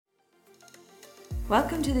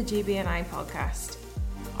Welcome to the GBNI podcast.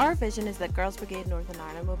 Our vision is that Girls Brigade Northern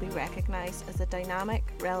Ireland will be recognised as a dynamic,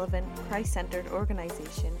 relevant, Christ-centred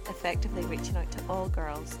organisation effectively reaching out to all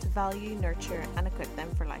girls to value, nurture and equip them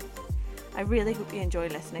for life. I really hope you enjoy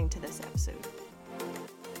listening to this episode.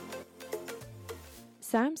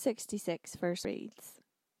 Psalm 66 verse reads,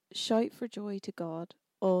 "Shout for joy to God,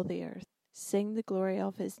 all the earth. Sing the glory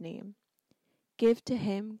of his name. Give to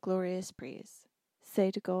him glorious praise. Say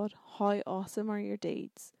to God, how awesome are your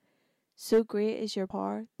deeds. So great is your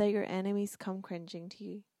power that your enemies come cringing to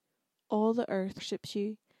you. All the earth worships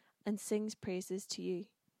you and sings praises to you.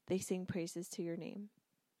 They sing praises to your name."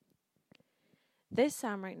 This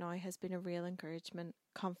psalm right now has been a real encouragement,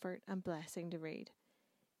 comfort and blessing to read.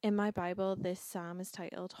 In my Bible, this psalm is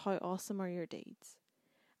titled, "How Awesome Are Your Deeds."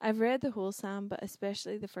 I've read the whole psalm, but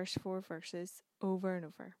especially the first 4 verses, over and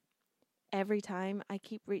over. Every time I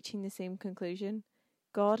keep reaching the same conclusion: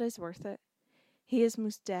 God is worth it. He is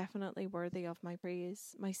most definitely worthy of my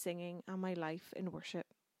praise, my singing and my life in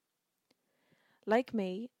worship. Like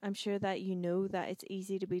me, I'm sure that you know that it's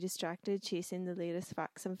easy to be distracted chasing the latest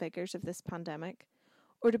facts and figures of this pandemic,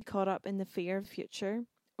 or to be caught up in the fear of the future,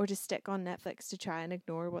 or to stick on Netflix to try and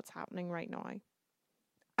ignore what's happening right now.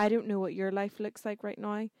 I don't know what your life looks like right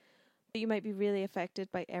now, but you might be really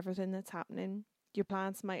affected by everything that's happening. Your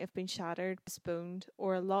plans might have been shattered, postponed,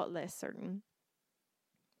 or a lot less certain.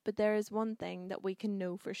 But there is one thing that we can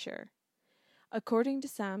know for sure. According to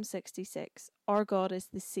Psalm 66, our God is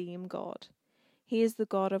the same God. He is the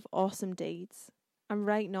God of awesome deeds. And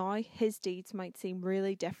right now, his deeds might seem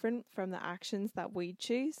really different from the actions that we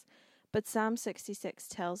choose, but Psalm 66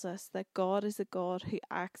 tells us that God is a God who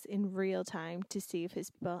acts in real time to save his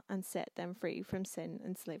people and set them free from sin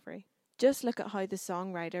and slavery. Just look at how the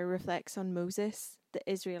songwriter reflects on Moses, the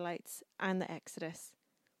Israelites, and the Exodus.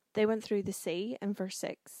 They went through the sea in verse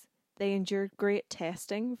 6. They endured great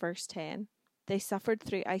testing, verse 10. They suffered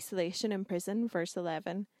through isolation in prison, verse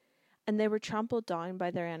 11. And they were trampled down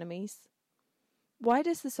by their enemies. Why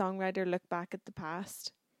does the songwriter look back at the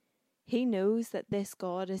past? He knows that this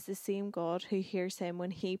God is the same God who hears him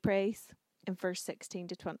when he prays, in verse 16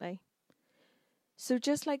 to 20. So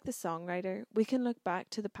just like the songwriter, we can look back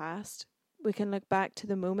to the past. We can look back to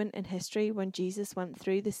the moment in history when Jesus went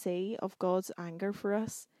through the sea of God's anger for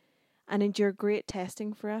us, and endured great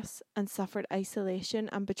testing for us, and suffered isolation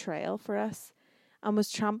and betrayal for us, and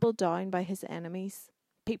was trampled down by his enemies,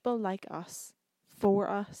 people like us, for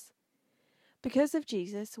us. Because of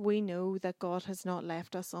Jesus, we know that God has not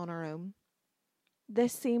left us on our own.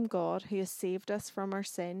 This same God who has saved us from our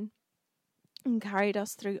sin and carried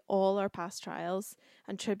us through all our past trials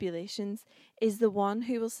and tribulations is the one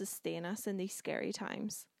who will sustain us in these scary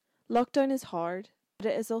times. Lockdown is hard, but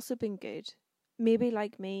it has also been good. Maybe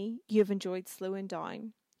like me, you've enjoyed slowing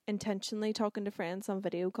down, intentionally talking to friends on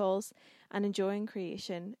video calls, and enjoying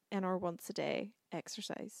creation in our once-a-day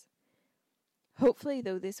exercise. Hopefully,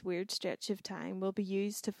 though, this weird stretch of time will be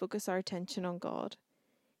used to focus our attention on God.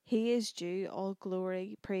 He is due all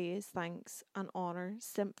glory, praise, thanks, and honour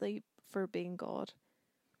simply for being God.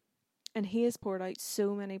 And he has poured out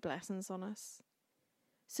so many blessings on us.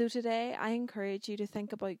 So today, I encourage you to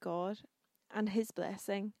think about God and his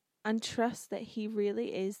blessing, and trust that he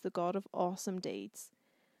really is the God of awesome deeds.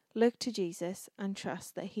 Look to Jesus and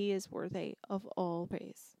trust that he is worthy of all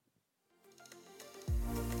praise.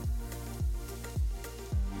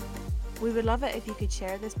 We would love it if you could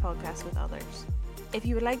share this podcast with others. If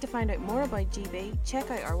you would like to find out more about GB,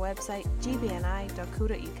 check out our website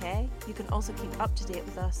gbni.co.uk. You can also keep up to date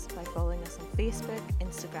with us by following us on Facebook,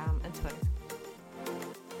 Instagram and Twitter.